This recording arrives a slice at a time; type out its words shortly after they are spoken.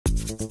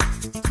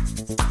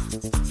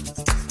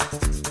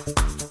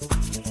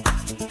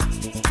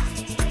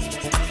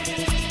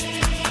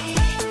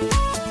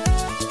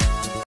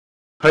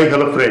Hi,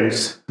 hello friends.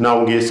 நான்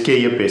உங்க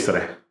SKA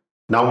பேசுறேன்.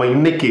 நாம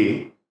இன்னைக்கு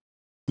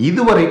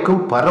இதுவரைக்கும்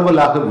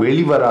பரவலாக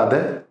வெளிவராத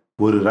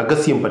ஒரு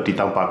ரகசியம் பற்றி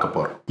தான் பார்க்க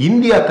போறோம்.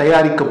 இந்தியா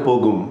தயாரிக்க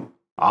போகும்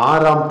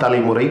 6ஆம்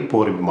தலைமுறை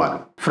போர்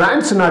விமானம்.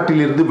 பிரான்ஸ்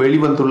நாட்டிலிருந்து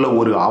வெளிவந்துள்ள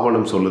ஒரு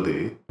ஆவணம் சொல்லுது,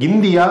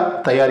 இந்தியா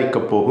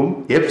தயாரிக்க போகும்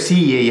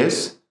FCAS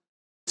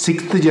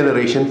 6th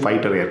generation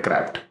fighter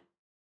aircraft.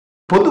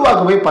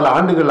 பொதுவாகவே பல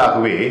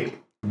ஆண்டுகளாகவே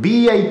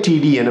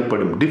BITD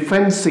எனப்படும்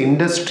defence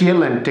industrial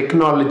and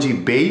technology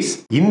base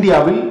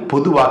இந்தியாவில்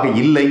பொதுவாக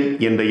இல்லை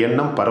என்ற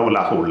எண்ணம்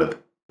பரவலாக உள்ளது.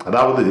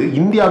 அதாவது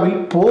இந்தியாவில்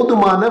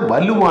போதுமான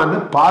வலுவான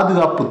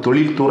பாதுகாப்பு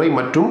தொழில்துறை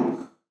மற்றும்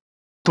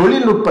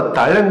தொழில்நுட்ப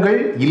தளங்கள்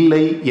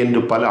இல்லை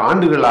என்று பல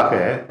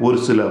ஆண்டுகளாக ஒரு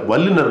சில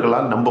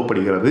வல்லுநர்களால்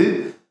நம்பப்படுகிறது.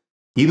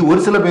 இது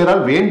ஒரு சில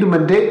பேரால்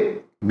வேண்டுமென்றே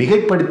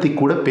மிகைப்படுத்தி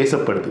கூட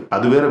பேசப்படுது,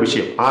 அது வேற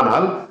விஷயம்.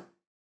 ஆனால்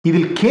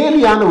இதில்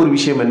கேலியான ஒரு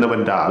விஷயம்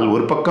என்னவென்றால்,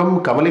 ஒரு பக்கம்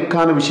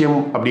கவலைக்கான விஷயம்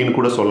அப்படின்னு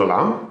கூட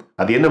சொல்லலாம்.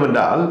 அது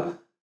என்னவென்றால்,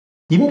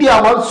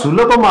 இந்தியாவால்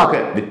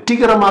சுலபமாக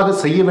வெற்றிகரமாக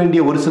செய்ய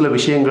வேண்டிய ஒரு சில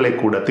விஷயங்களை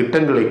கூட,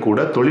 திட்டங்களை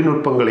கூட,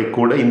 தொழில்நுட்பங்களை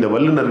கூட இந்த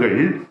வல்லுநர்கள்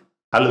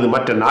அல்லது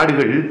மற்ற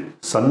நாடுகள்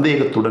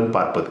சந்தேகத்துடன்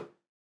பார்ப்பது.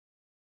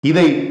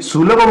 இதை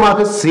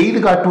சுலபமாக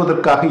செய்து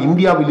காட்டுவதற்காக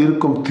இந்தியாவில்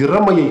இருக்கும்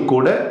திறமையை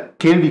கூட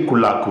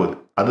கேள்விக்குள்ளாக்குவது,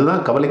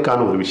 அதுதான்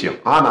கவலைக்கான ஒரு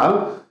விஷயம். ஆனால்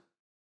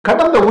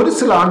கடந்த ஒரு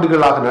சில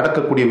ஆண்டுகளாக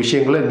நடக்கக்கூடிய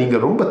விஷயங்களை நீங்க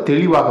ரொம்ப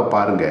தெளிவாக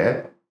பாருங்க.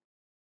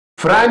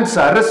 பிரான்ஸ்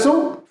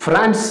அரசும்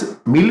பிரான்ஸ்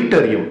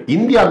மிலிட்டரியும்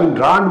இந்தியாவின்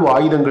ராணுவ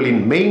ஆயுதங்களின்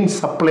மெயின்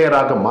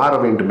சப்ளையராக மாற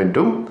வேண்டும்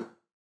என்றும்,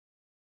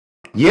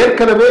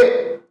 ஏற்கனவே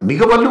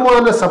மிக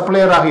வலுவான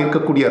சப்ளையராக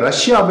இருக்கக்கூடிய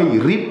ரஷ்யாவை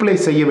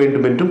ரீப்ளேஸ் செய்ய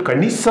வேண்டும் என்றும்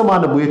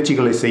கணிசமான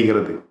முயற்சிகளை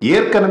செய்கிறது.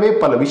 ஏற்கனவே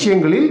பல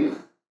விஷயங்களில்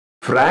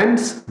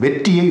பிரான்ஸ்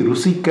வெற்றியை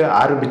ருசிக்க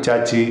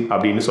ஆரம்பிச்சாச்சு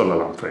அப்படின்னு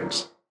சொல்லலாம்.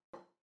 பிரான்ஸ்,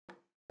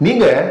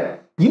 நீங்க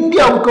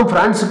இந்தியாவுக்கும்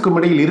பிரான்சுக்கும்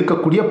இடையில்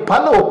இருக்கக்கூடிய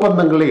பல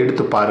ஒப்பந்தங்களை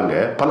எடுத்து பாருங்க.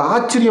 பல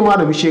ஆச்சரியமான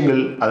விஷயங்கள்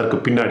அதற்கு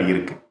பின்னாடி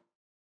இருக்கு.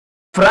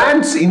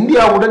 பிரான்ஸ்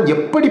இந்தியாவுடன்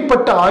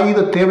எப்படிப்பட்ட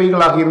ஆயுத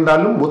தேவைகளாக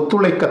இருந்தாலும்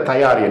ஒத்துழைக்க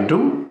தயார்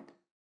என்றும்,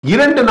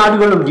 இரண்டு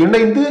நாடுகளும்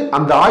இணைந்து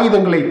அந்த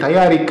ஆயுதங்களை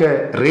தயாரிக்க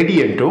ரெடி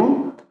என்றும்,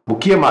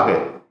 முக்கியமாக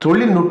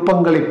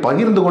தொழில்நுட்பங்களை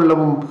பகிர்ந்து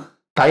கொள்ளவும்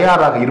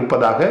தயாராக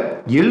இருப்பதாக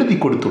எழுதி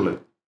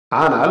கொடுத்துள்ளது.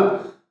 ஆனால்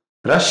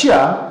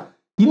ரஷ்யா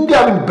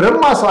இந்தியாவின்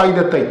பிரம்மாஸ்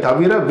ஆயுதத்தை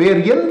தவிர வேறு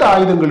எந்த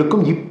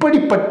ஆயுதங்களுக்கும்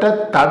இப்படிப்பட்ட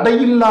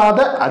தடையில்லாத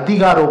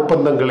அதிகார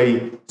ஒப்பந்தங்களை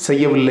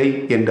செய்யவில்லை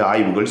என்று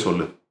ஆய்வுகள்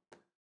சொல்லுது.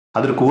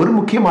 அதற்கு ஒரு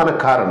முக்கியமான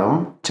காரணம்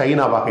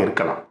சைனாவாக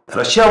இருக்கலாம்.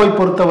 ரஷ்யாவை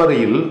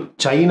பொறுத்தவரையில்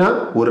சைனா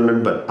ஒரு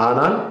நண்பன்,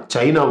 ஆனால்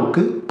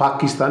சைனாவுக்கு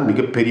பாகிஸ்தான்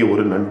மிகப்பெரிய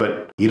ஒரு நண்பன்.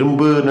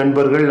 இரும்பு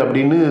நண்பர்கள்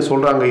அப்படின்னு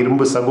சொல்றாங்க,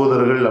 இரும்பு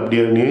சகோதரர்கள்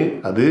அப்படின்னு.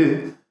 அது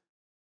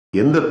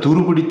எந்த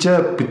துருபிடிச்ச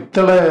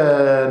பித்தளை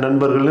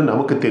நண்பர்கள்னு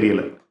நமக்கு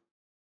தெரியல.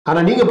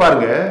 ஆனா நீங்க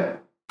பாருங்க,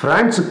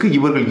 பிரான்சுக்கு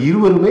இவர்கள்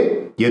இருவருமே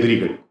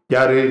எதிரிகள்.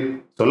 யாரு?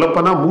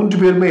 சொல்லப்போனா 3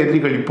 பேருமே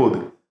எதிரிகள். இப்போது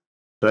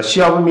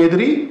ரஷ்யாவும்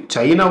எதிரி,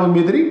 சைனாவும்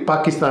எதிரி,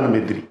 பாகிஸ்தானும்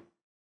எதிரி.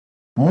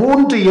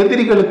 3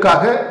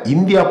 எதிரிகளுக்காக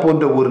இந்தியா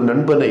போன்ற ஒரு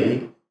நண்பனை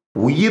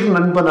உயிர்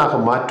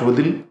நண்பனாக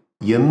மாற்றுவதில்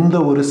எந்த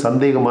ஒரு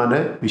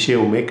சந்தேகமான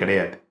விஷயமுமே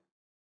கிடையாது.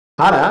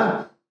 ஆனா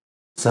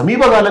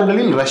சமீப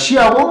காலங்களில்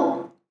ரஷ்யாவும்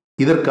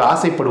இதற்கு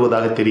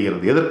ஆசைப்படுவதாக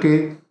தெரிகிறது. எதற்கு?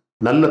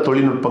 நல்ல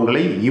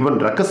தொழில்நுட்பங்களை, ஈவன்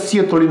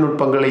ரகசிய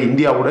தொழில்நுட்பங்களை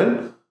இந்தியாவுடன்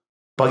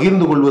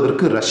பகிர்ந்து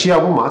கொள்வதற்கு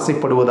ரஷ்யாவும்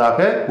ஆசைப்படுவதாக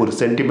ஒரு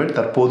சென்டிமெண்ட்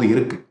தற்போது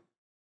இருக்கு.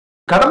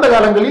 கடந்த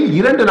காலங்களில்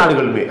இரண்டு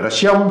நாடுகளுமே,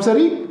 ரஷ்யாவும்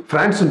சரி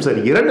பிரான்சும்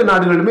சரி, இரண்டு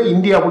நாடுகளுமே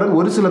இந்தியாவுடன்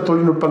ஒரு சில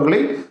தொழில்நுட்பங்களை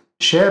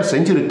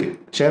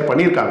ஷேர்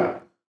பண்ணியிருக்காங்க.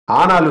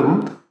 ஆனாலும்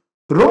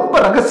ரொம்ப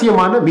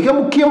ரகசியமான மிக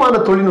முக்கியமான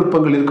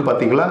தொழில்நுட்பங்கள் இருக்கு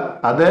பாத்தீங்களா,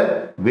 அதை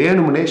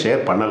வேணும்னே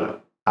ஷேர் பண்ணல.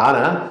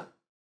 ஆனா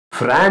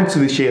பிரான்ஸ்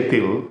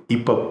விஷயத்தில்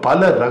இப்ப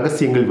பல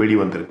ரகசியங்கள்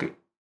வெளிவந்திருக்கு.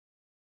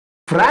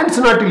 பிரான்ஸ்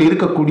நாட்டில்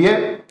இருக்கக்கூடிய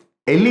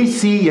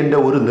LEC என்ற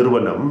ஒரு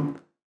நிறுவனம்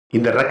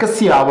இந்த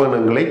ரகசிய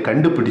ஆவணங்களை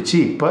கண்டுபிடிச்சு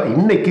இப்ப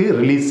இன்னைக்கு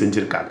ரிலீஸ்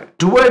செஞ்சிருக்காங்க.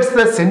 Towards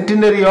the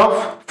centenary of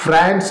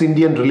France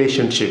Indian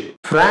relationship,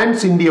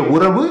 France இந்திய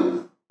உறவு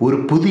ஒரு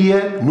புதிய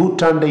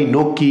நூற்றாண்டை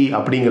நோக்கி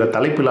அப்படிங்கிற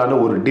தலைப்பிலான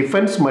ஒரு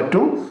டிஃபென்ஸ்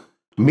மற்றும்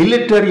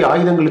மிலிட்டரி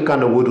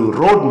ஆயுதங்களுக்கான ஒரு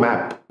ரோட்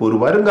மேப், ஒரு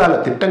வருங்கால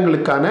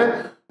திட்டங்களுக்கான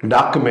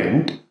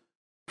டாக்குமெண்ட்,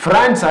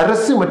 பிரான்ஸ்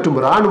அரசு மற்றும்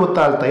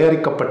இராணுவத்தால்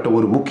தயாரிக்கப்பட்ட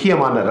ஒரு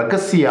முக்கியமான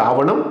ரகசிய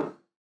ஆவணம்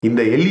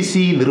இந்த LEC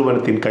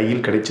நிறுவனத்தின்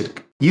கையில்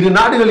கிடைச்சிருக்கு. இரு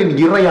நாடுகளின்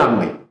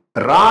இறையாண்மை,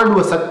 ராணுவ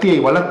சக்தியை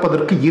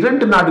வளர்ப்பதற்கு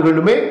இரண்டு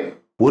நாடுகளுமே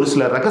ஒரு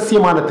சில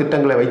ரகசியமான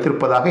திட்டங்களை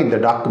வைத்திருப்பதாக இந்த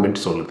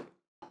டாக்குமெண்ட் சொல்லுது.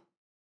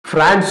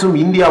 பிரான்சும்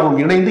இந்தியாவும்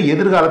இணைந்து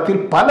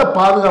எதிர்காலத்தில் பல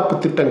பாதுகாப்பு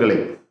திட்டங்களை,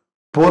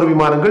 போர்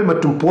விமானங்கள்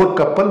மற்றும்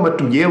போர்க்கப்பல்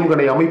மற்றும்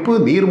ஏவுகணை அமைப்பு,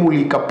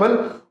 நீர்மூழ்கி கப்பல்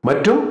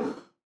மற்றும்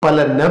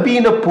பல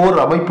நவீன போர்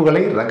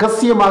அமைப்புகளை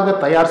ரகசியமாக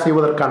தயார்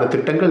செய்வதற்கான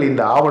திட்டங்கள்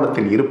இந்த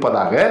ஆவணத்தில்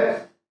இருப்பதாக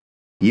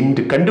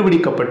இன்று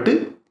கண்டுபிடிக்கப்பட்டு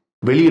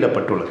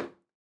வெளியிடப்பட்டுள்ளது.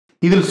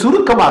 இதில்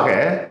சுருக்கமாக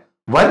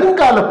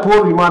வருங்கால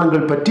போர்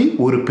விமானங்கள் பற்றி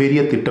ஒரு பெரிய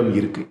திட்டம்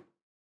இருக்கு.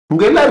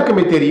 உங்க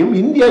எல்லாருக்குமே தெரியும்,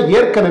 இந்தியா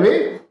ஏற்கனவே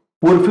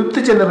ஒரு 5th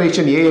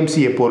generation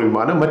AMCA போர்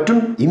விமானம்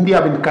மற்றும்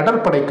இந்தியாவின்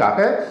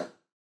கடற்படைக்காக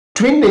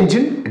twin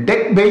engine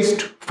tech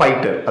paste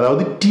fighter,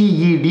 அதாவது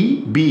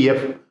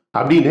TEDBF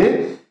அப்படின்னு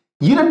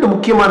இரண்டு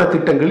முக்கியமான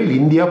திட்டங்களில்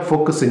இந்தியா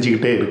போக்கஸ்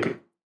செஞ்சுக்கிட்டே இருக்கு.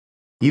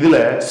 இதுல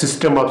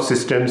சிஸ்டம் ஆஃப்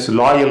சிஸ்டம்ஸ்,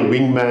 லாயல்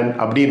விங்மேன்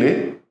அப்படின்னு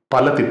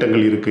பல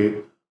திட்டங்கள் இருக்கு,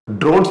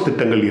 ட்ரோன்ஸ்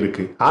திட்டங்கள்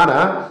இருக்கு. ஆனா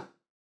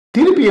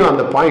திருப்பியும்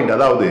அந்த பாயிண்ட்,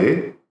 அதாவது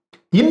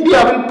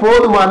இந்தியாவில்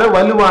போதுமான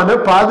வலுவான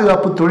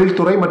பாதுகாப்பு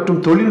தொழில்துறை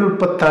மற்றும்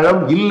தொழில்நுட்ப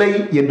தளம் இல்லை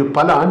என்று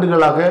பல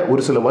ஆண்டுகளாக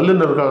ஒரு சில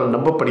வல்லுநர்களால்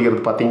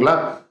நம்பப்படுகிறது. பாத்தீங்களா?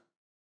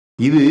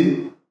 இது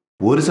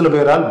ஒரு சில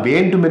பேரால்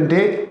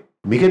வேண்டுமென்றே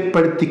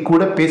மிகைப்படுத்தி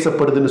கூட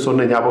பேசப்படுதுன்னு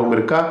சொன்ன ஞாபகம்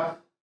இருக்கா?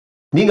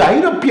 நீங்க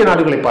ஐரோப்பிய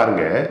நாடுகளை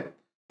பாருங்க.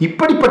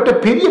 இப்படிப்பட்ட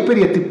பெரிய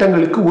பெரிய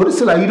திட்டங்களுக்கு ஒரு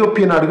சில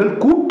ஐரோப்பிய நாடுகள்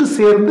கூட்டு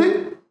சேர்ந்து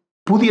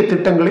புதிய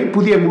திட்டங்களை,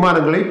 புதிய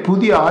விமானங்களை,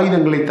 புதிய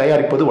ஆயுதங்களை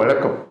தயாரிப்பது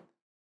வழக்கம்.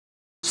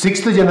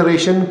 6th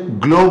ஜெனரேஷன்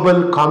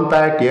குளோபல்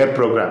காம்பேக்ட் ஏர்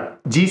ப்ரோக்ராம்,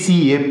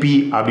 GCAP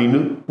அப்படின்னு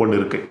ஒன்று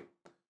இருக்கு.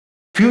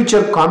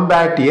 ஃபியூச்சர்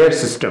காம்பேக்ட் ஏர்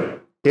சிஸ்டம்,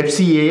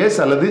 FCAS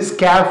அல்லது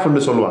SCAF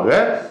சொல்லுவாங்க,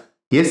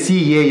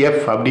 SCAF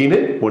அப்படின்னு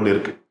ஒன்று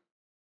இருக்கு.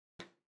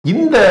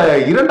 இந்த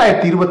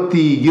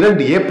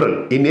 2022 April,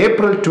 in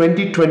April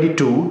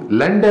 2022,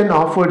 London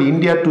offered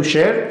India to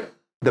share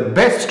the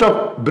best of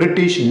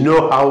British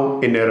know-how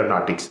in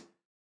aeronautics.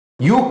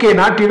 UK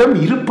நாட்டிடம்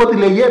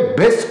இருப்பதிலேயே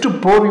best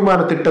போர் விமான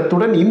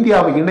திட்டத்துடன்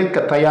இந்தியாவை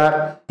இணைக்க தயார்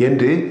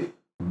என்று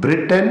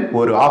பிரிட்டன்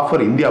ஒரு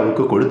ஆஃபர்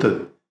இந்தியாவுக்கு கொடுத்தது.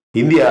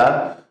 இந்தியா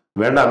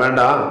வேண்டாம்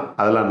வேண்டாம்,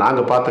 அதெல்லாம்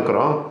நாங்க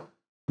பார்த்துக்கிறோம்,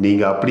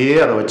 நீங்க அப்படியே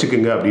அதை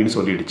வச்சுக்கோங்க அப்படின்னு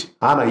சொல்லிடுச்சு.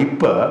 ஆனா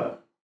இப்ப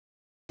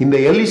இந்த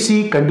LEC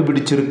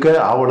கண்டுபிடிச்சிருக்க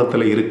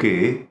ஆவணத்துல இருக்கு,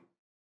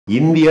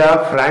 இந்தியா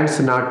பிரான்ஸ்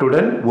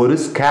நாட்டுடன் ஒரு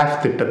SCAF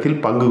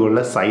திட்டத்தில் பங்கு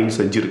கொள்ள சைன்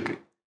செஞ்சிருக்கு.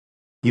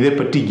 இதை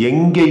பற்றி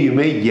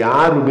எங்கேயுமே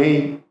யாருமே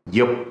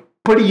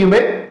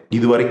எப்படியுமே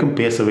இதுவரைக்கும்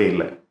பேசவே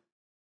இல்லை.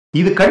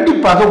 இது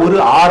கண்டிப்பாக ஒரு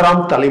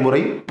 6ஆம்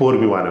தலைமுறை போர்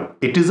விமானம்.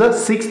 It is a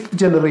 6th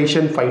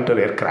generation fighter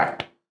aircraft.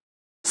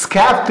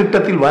 SCAF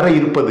திட்டத்தில் வர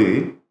இருப்பது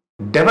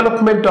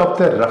development of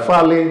the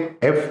Rafale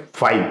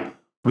F5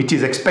 which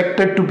is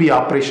expected to be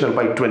operational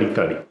by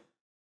 2030.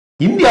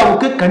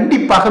 இந்தியாவுக்கு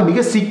கண்டிப்பாக மிக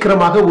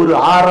சீக்கிரமாக ஒரு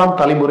 6ஆம்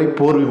தலைமுறை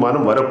போர்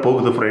விமானம்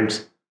வரப்போகுது ஃப்ரெண்ட்ஸ்.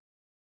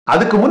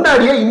 அதுக்கு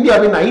முன்னாடியே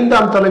இந்தியாவின்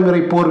 5ஆம்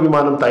தலைமுறை போர்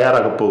விமானம்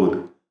தயாராக போகுது.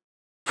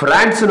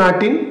 பிரான்ஸ்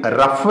நாட்டின்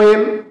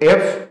ரஃபேல்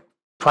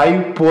F5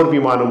 போர்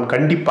விமானம்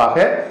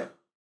கண்டிப்பாக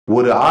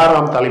ஒரு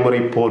 6ஆம்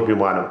தலைமுறை போர்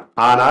விமானம்.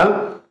 ஆனால்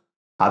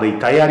அதை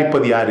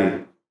தயாரிப்பது யாரு?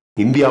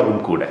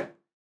 இந்தியாவும் கூட.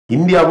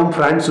 இந்தியாவும்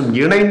பிரான்சும்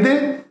இணைந்து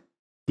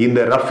இந்த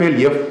ரஃபேல்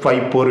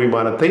F5 போர்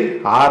விமானத்தை,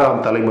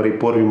 6ஆம் தலைமுறை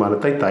போர்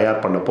விமானத்தை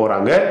தயார் பண்ண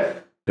போறாங்க.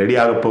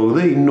 ரெடியாக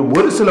போகுது. இன்னும்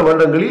ஒரு சில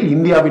வருடங்களில்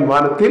இந்தியாவின்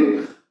வானத்தில்,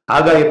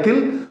 ஆகாயத்தில்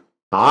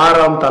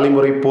 6ஆம்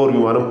தலைமுறை போர்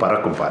விமானம்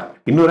பறக்கும் பாரு.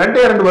 இன்னும்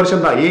 2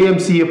 வருஷம் தான்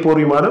AMCA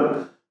போர் விமானம்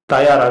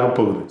தயாராக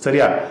போகுது.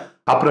 சரியா?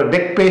 அப்புறம்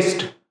டெக்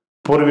பேஸ்ட்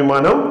போர்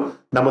விமானம்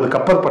நமது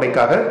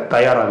கப்பற்படைக்காக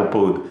தயாராக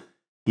போகுது.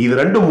 இது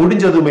ரெண்டும்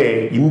முடிஞ்சதுமே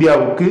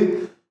இந்தியாவுக்கு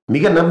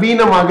மிக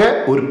நவீனமாக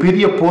ஒரு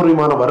பெரிய போர்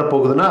விமானம்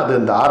வரப்போகுதுன்னா அது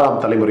இந்த 6ஆம்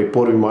தலைமுறை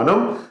போர்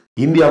விமானம்.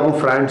 இந்தியாவும்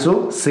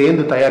பிரான்சும்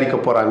சேர்ந்து தயாரிக்க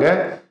போறாங்க.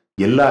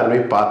 எல்லாருமே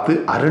பார்த்து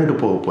அரண்டு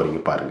போக போறீங்க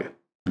பாருங்க.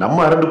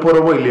 நம்ம அரண்டு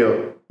போறோமோ இல்லையோ,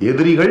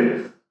 எதிரிகள்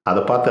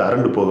அதை பார்த்து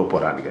அரண்டு போக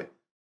போறாங்க.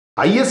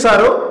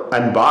 ISRO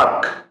and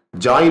BARC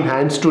join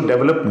hands to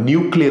develop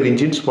nuclear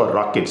engines for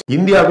rockets.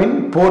 இந்தியாவின்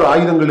போர்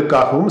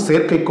ஆயுதங்களுக்காகவும்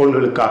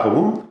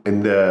செயற்கைக்கோள்களுக்காகவும்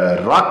இந்த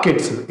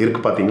ராக்கெட்ஸ்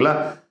இருக்கு பாத்தீங்களா,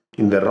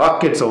 இந்த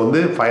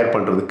ராக்கெட்ஸை ஃபயர்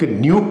பண்றதுக்கு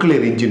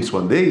நியூக்ளியர் இன்ஜின்ஸ்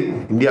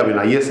இந்தியாவின்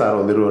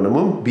ISRO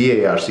நிறுவனமும்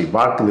BARC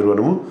பார்க்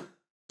நிறுவனமும்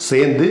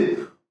சேர்ந்து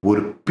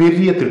ஒரு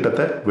பெரிய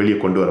திட்டத்தை வெளியே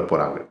கொண்டு வர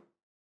போறாங்க.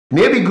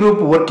 Navy group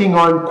working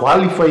on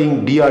qualifying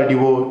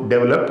DRDO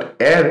developed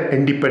air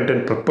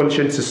independent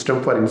propulsion system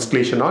for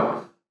installation on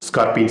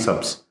Scorpion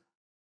subs.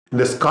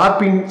 இந்த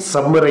ஸ்கார்பின்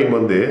சப்மரைன்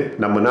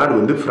நம்ம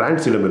நாடு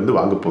பிரான்சிடம் இருந்து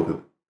வாங்க போகுது.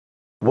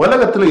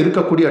 உலகத்தில்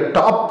இருக்கக்கூடிய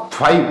டாப்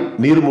 5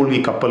 நீர்மூழ்கி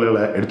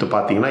கப்பல்களை எடுத்து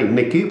பார்த்தீங்கன்னா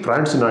இன்னைக்கு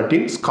பிரான்ஸ்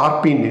நாட்டின்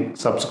ஸ்கார்பின்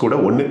சப்ஸ் கூட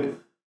ஒன்று.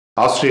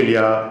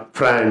 Australia,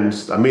 France,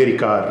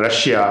 America,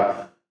 Russia,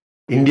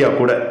 India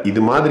கூட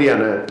இது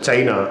மாதிரியான,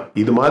 சைனா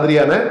இது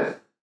மாதிரியான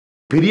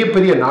பெரிய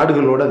பெரிய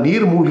நாடுகளோட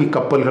நீர்மூழ்கி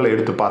கப்பல்களை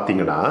எடுத்து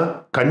பார்த்தீங்கன்னா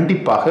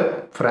கண்டிப்பாக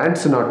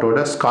பிரான்ஸ்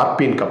நாட்டோட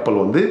ஸ்கார்பின் கப்பல்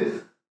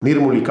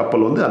நீர்மூழ்கி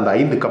கப்பல் அந்த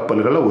 5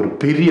 கப்பல்களை ஒரு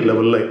பெரிய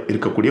லெவல்ல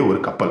இருக்கக்கூடிய ஒரு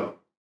கப்பல்.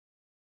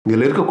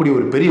 இதுல இருக்கக்கூடிய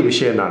ஒரு பெரிய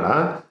விஷயம் என்னன்னா,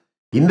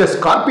 இந்த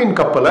ஸ்கார்பின்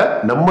கப்பலை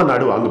நம்ம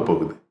நாடு வாங்க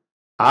போகுது.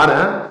 ஆனா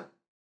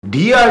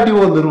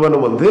DRDO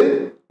நிறுவனம்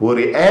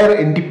ஒரு ஏர்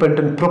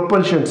இண்டிபெண்டன்ட்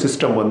ப்ரொபல்ஷன்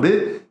சிஸ்டம்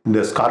இந்த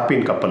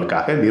ஸ்கார்பின்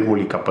கப்பலுக்காக,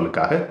 நீர்மூழ்கி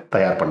கப்பலுக்காக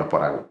தயார் பண்ண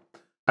போறாங்க.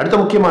 அடுத்த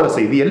முக்கியமான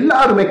செய்தி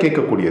எல்லாருமே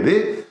கேட்கக்கூடியது,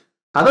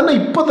 அதனால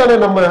இப்போதானே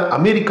நம்ம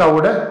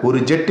அமெரிக்காவோட ஒரு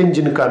ஜெட்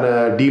இன்ஜினுக்கான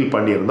டீல்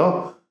பண்ணியிருந்தோம்,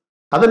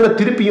 அதனால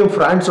திருப்பியும்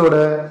பிரான்ஸோட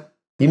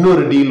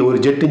இன்னொரு டீல், ஒரு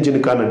jet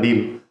இன்ஜினுக்கான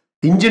deal.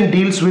 Engine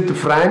deals with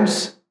France,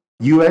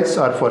 US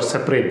R for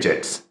separate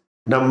ஜெட்ஸ்.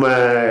 நம்ம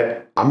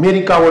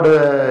அமெரிக்காவோட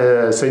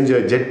செஞ்ச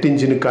ஜெட்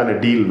இன்ஜினுக்கான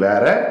டீல்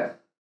வேற,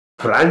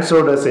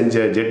 பிரான்ஸோட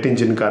செஞ்ச ஜெட்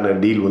இன்ஜினுக்கான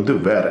டீல்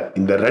வேற.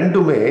 இந்த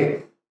ரெண்டுமே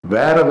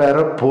வேற வேற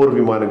போர்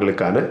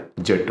விமானங்களுக்கான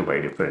jet. By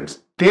difference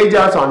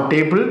Tejas on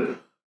table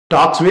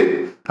tax with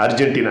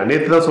Argentina.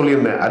 நேற்று தான்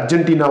சொல்லியிருந்தேன்,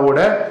 அர்ஜென்டினாவோட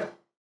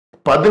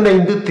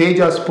 15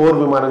 தேஜாஸ் போர்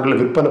விமானங்களை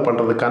விற்பனை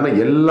பண்றதுக்கான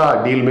எல்லா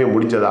டீலுமே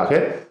முடிஞ்சதாக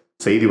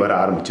செய்தி வர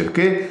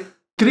ஆரம்பிச்சிருக்கு.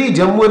 3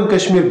 Jammu and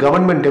Kashmir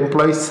government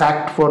employees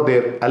sacked for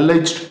their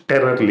alleged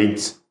terror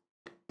links.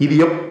 இது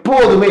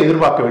எப்போதுமே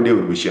எதிர்பார்க்க வேண்டிய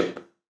ஒரு விஷயம்.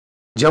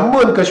 ஜம்மு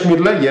அண்ட்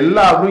காஷ்மீர்ல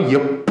எல்லாரும்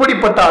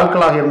எப்படிப்பட்ட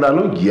ஆட்களாக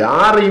இருந்தாலும்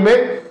யாரையுமே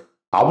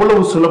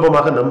அவ்வளவு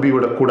சுலபமாக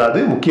நம்பிவிடக்கூடாது.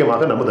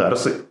 முக்கியமாக நமது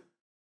அரசு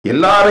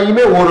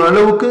எல்லாரையுமே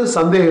ஓரளவுக்கு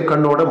சந்தேக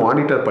கண்ணோட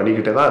மானிட்டர்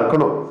பண்ணிக்கிட்டே தான்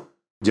இருக்கணும்.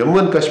 ஜம்மு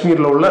அண்ட்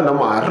காஷ்மீர்ல உள்ள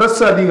நம்ம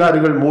அரசு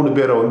அதிகாரிகள் 3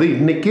 பேரை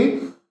இன்னைக்கு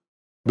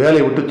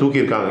வேலையை விட்டு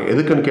தூக்கியிருக்காங்க.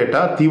 எதுக்குன்னு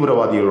கேட்டா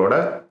தீவிரவாதிகளோட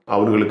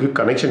அவங்களுக்கு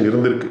கனெக்ஷன்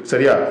இருந்திருக்கு.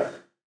 சரியா?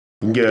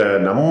 இங்க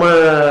நம்ம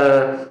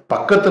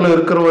பக்கத்துல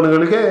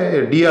இருக்கிறவனுங்களுக்கே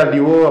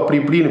டிஆர்டிஓ அப்படி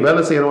இப்படின்னு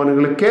வேலை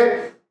செய்யறவனுங்களுக்கே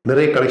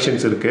நிறைய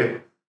கனெக்ஷன்ஸ் இருக்கு.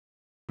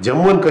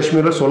 ஜம்மு அண்ட்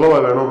காஷ்மீர்ல சொல்லவா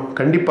வேணும்?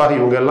 கண்டிப்பாக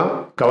இவங்க எல்லாம்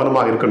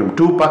கவனமாக இருக்கணும்.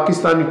 2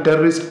 Pakistani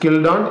terrorists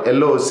killed on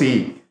LOC.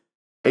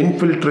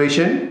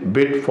 Infiltration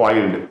bid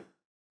foiled.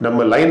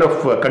 நம்ம லைன்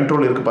ஆஃப்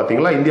கண்ட்ரோல் இருக்கு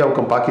பாத்தீங்களா?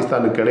 இந்தியாவுக்கும்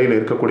பாகிஸ்தானுக்கு இடையில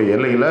இருக்கக்கூடிய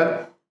எல்லையில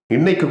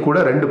இன்னைக்கு கூட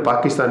 2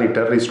 பாகிஸ்தானி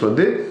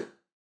டெரரிஸ்ட்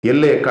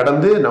எல்லையை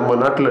கடந்து நம்ம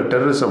நாட்டில்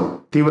டெரரிசம்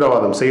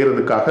தீவிரவாதம்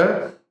செய்யறதுக்காக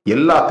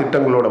எல்லா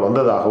திட்டங்களோட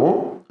வந்ததாகவும்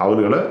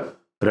அவங்கள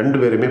 2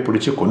 பேருமே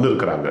பிடிச்சு கொண்டு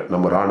இருக்கிறாங்க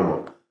நம்ம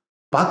ராணுவம்.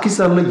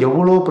 பாகிஸ்தான்ல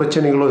எவ்வளோ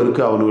பிரச்சனைகளோ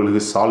இருக்கு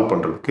அவங்களுக்கு சால்வ்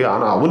பண்றதுக்கு.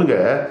 ஆனா அவனுங்க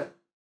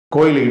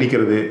கோயிலை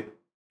இடிக்கிறது,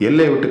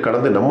 எல்லையை விட்டு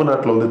கடந்து நம்ம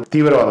நாட்டில்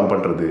தீவிரவாதம்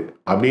பண்றது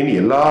அப்படின்னு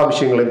எல்லா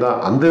விஷயங்களையும்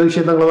தான் அந்த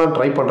விஷயங்களை தான்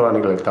ட்ரை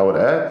பண்றானுங்களே தவிர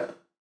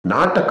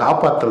நாட்டை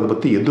காப்பாற்றுறதை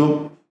பத்தி எதுவும்.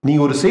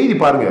 நீங்க ஒரு செய்தி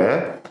பாருங்க,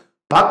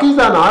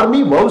 Pakistan army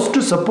vows to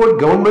support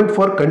government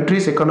for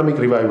country's economic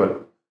revival.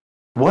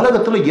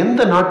 உலகத்துல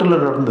எந்த நாட்டுல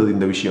நடந்தது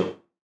இந்த விஷயம்?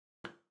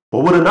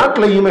 ஒவ்வொரு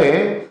நாட்டிலையுமே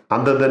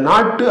அந்தந்த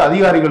நாட்டு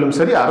அதிகாரிகளும்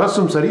சரி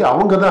அரசும் சரி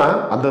அவங்க தான்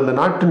அந்தந்த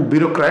நாட்டின்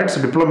பியூரோக்ராட்ஸ்,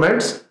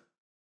 டிப்ளமேட்ஸ்,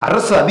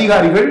 அரசு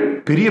அதிகாரிகள்,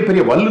 பெரிய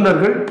பெரிய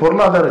வல்லுநர்கள்,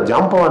 பொருளாதார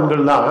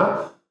ஜாம்பவான்கள் தான்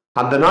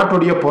அந்த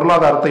நாட்டுடைய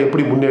பொருளாதாரத்தை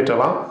எப்படி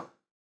முன்னேற்றலாம்,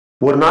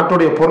 ஒரு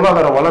நாட்டுடைய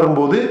பொருளாதாரம் வளரும்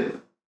போது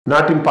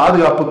நாட்டின்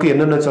பாதுகாப்புக்கு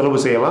என்னென்ன செலவு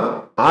செய்யலாம்,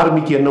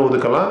 ஆர்மிக்கு என்ன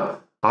ஒதுக்கலாம்,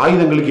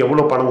 ஆயுதங்களுக்கு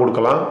எவ்வளவு பணம்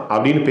கொடுக்கலாம்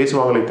அப்படின்னு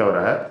பேசுவாங்களே தவிர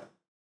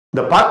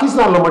இந்த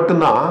பாகிஸ்தான்ல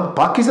மட்டும்தான்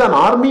Pakistan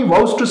army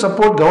vows to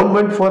support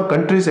government for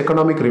country's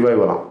economic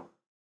revival.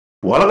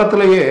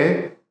 உலகத்திலேயே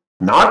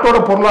நாட்டோட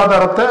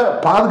பொருளாதாரத்தை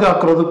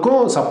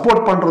பாதுகாக்கிறதுக்கும்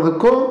சப்போர்ட்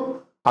பண்றதுக்கும்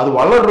அது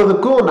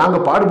வளர்றதுக்கும் நாங்க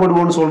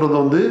பாடுபடுவோம்னு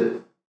சொல்றது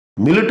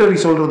மிலிட்டரி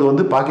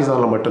சொல்றது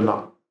பாகிஸ்தான்ல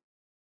மட்டும்தான்.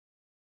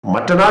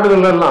 மற்ற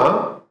நாடுகள்ல எல்லாம்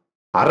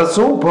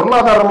அரசும்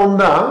பொருளாதாரமும்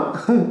தான்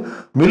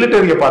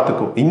மிலிட்டரியை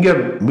பார்த்துக்கும். இங்க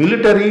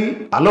மிலிட்டரி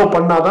அலோவ்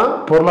பண்ணாதான்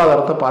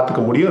பொருளாதாரத்தை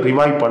பார்த்துக்க முடியும்,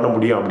 ரிவைவ் பண்ண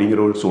முடியும்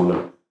அப்படிங்கிற ஒரு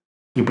சூழ்நிலை.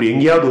 இப்படி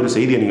எங்கேயாவது ஒரு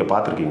செய்தியை நீங்க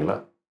பார்த்துருக்கீங்களா?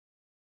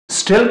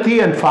 Stealthy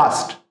and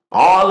fast,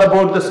 all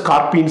about the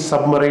Scorpion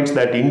submarines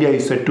that India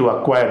is set to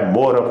acquire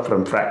more of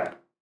from France.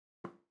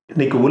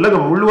 இன்னைக்கு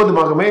உலகம்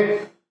முழுவதுமாகவே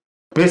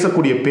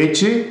பேசக்கூடிய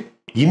பேச்சு,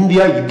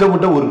 இந்தியா இதை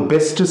விட ஒரு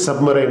பெஸ்ட்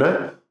சப்மரைனை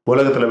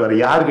உலகத்துல வேற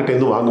யாருக்கிட்ட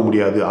இருந்து வாங்க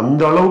முடியாது.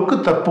 அந்த அளவுக்கு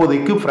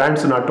தற்போதைக்கு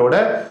பிரான்ஸ் நாட்டோட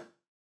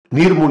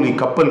நீர்மூழ்கி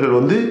கப்பல்கள்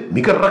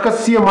மிக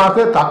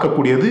ரகசியமாக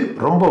தாக்கக்கூடியது,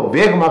 ரொம்ப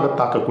வேகமாக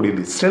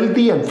தாக்கக்கூடியது.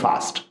 Stealthy and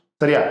fast.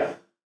 சரியா?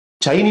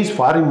 Chinese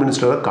foreign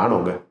மினிஸ்டரை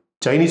காணோங்க.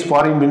 Chinese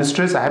foreign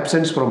minister's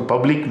absence from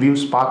public view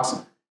sparks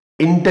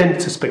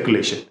intense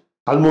speculation.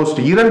 Almost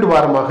 2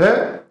 வாரமாக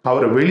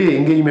அவரை வெளியே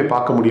எங்கேயுமே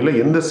பார்க்க முடியல,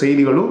 எந்த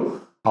செய்திகளும்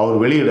அவர்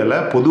வெளியிடல.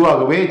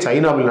 பொதுவாகவே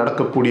சைனாவில்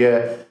நடக்கக்கூடிய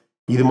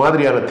இது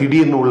மாதிரியான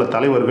திடீர்னு உள்ள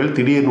தலைவர்கள்,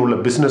 திடீர்னு உள்ள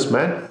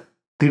பிசினஸ்மேன்,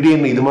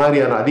 திடீர்னு இது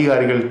மாதிரியான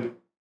அதிகாரிகள்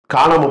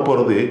காணாம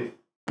போறது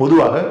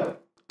பொதுவாக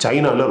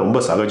சைனால ரொம்ப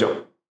சகஜம்.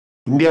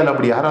 இந்தியாவில்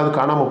அப்படி யாராவது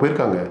காணாம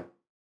போயிருக்காங்க?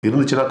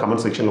 இருந்துச்சுன்னா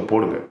கமெண்ட் செக்ஷன்ல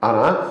போடுங்க.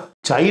 ஆனா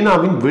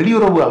சைனாவின்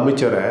வெளியுறவு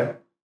அமைச்சரை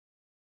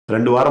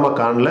 2 வாரமா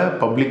காணல,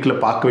 பப்ளிக்ல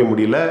பார்க்கவே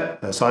முடியல.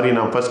 சாரி,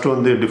 நான் ஃபர்ஸ்ட்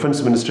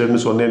டிஃபென்ஸ்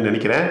மினிஸ்டர்னு சொன்னேன்னு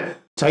நினைக்கிறேன்.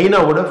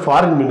 சைனாவோட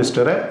ஃபாரின்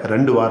மினிஸ்டரை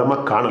 2 வாரமா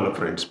காணல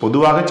ஃப்ரெண்ட்ஸ்.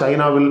 பொதுவாக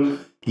சைனாவில்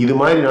இது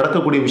மாதிரி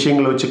நடக்கக்கூடிய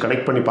விஷயங்களை வச்சு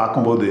கனெக்ட் பண்ணி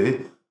பார்க்கும்போது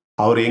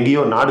அவர்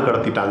எங்கேயோ நாடு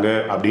கடத்திட்டாங்க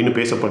அப்படின்னு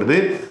பேசப்படுது.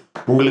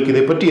 உங்களுக்கு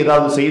இதை பற்றி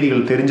ஏதாவது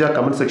செய்திகள் தெரிஞ்சா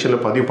கமெண்ட் செக்ஷன்ல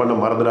பதிவு பண்ண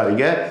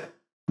மறந்துடாதீங்க.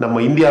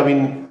 நம்ம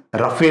இந்தியாவின்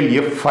ரஃபேல்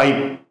F5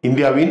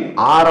 இந்தியாவின்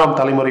 6ஆம்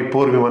தலைமுறை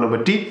போர் விமானம்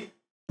பற்றி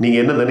நீங்க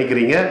என்ன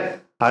நினைக்கிறீங்க?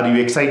 Are you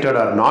excited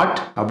R not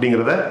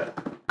அப்படிங்கிறத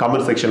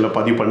கமெண்ட் செக்ஷன்ல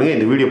பதிவு பண்ணுங்க.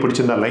 இந்த வீடியோ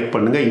பிடிச்சிருந்தா லைக்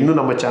பண்ணுங்க. இன்னும்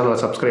நம்ம சேனலை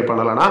சப்ஸ்கிரைப்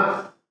பண்ணலன்னா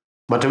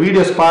மற்ற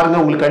வீடியோஸ் பாருங்க,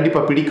 உங்களுக்கு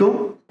கண்டிப்பா பிடிக்கும்.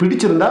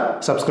 பிடிச்சிருந்தா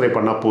சப்ஸ்கிரைப்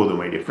பண்ணா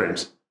போதும் my dear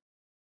friends.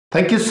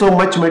 Thank you so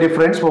much my dear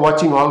friends for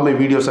watching all my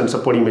videos and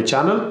supporting my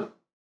channel.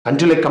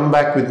 Until I come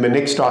back with my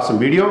next awesome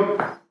video,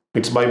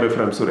 it's bye bye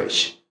from Suresh.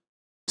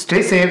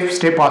 Stay safe,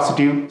 stay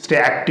positive, stay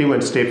active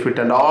and stay fit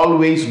and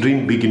always dream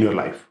big in your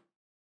life.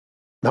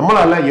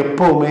 நம்மளால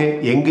எப்பவுமே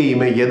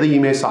எங்கேயுமே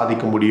எதையுமே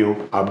சாதிக்க முடியும்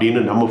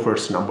அப்படின்னு நம்ம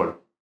first நம்பணும்.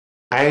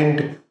 And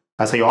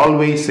as I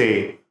always say,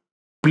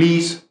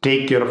 please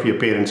take care of your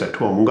parents at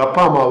home. உங்க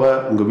அப்பா அம்மாவை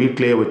உங்க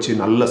வீட்டிலேயே வச்சு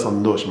நல்ல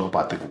சந்தோஷமா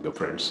பார்த்துக்கோங்க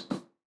ஃப்ரெண்ட்ஸ்.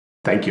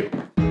 Thank you.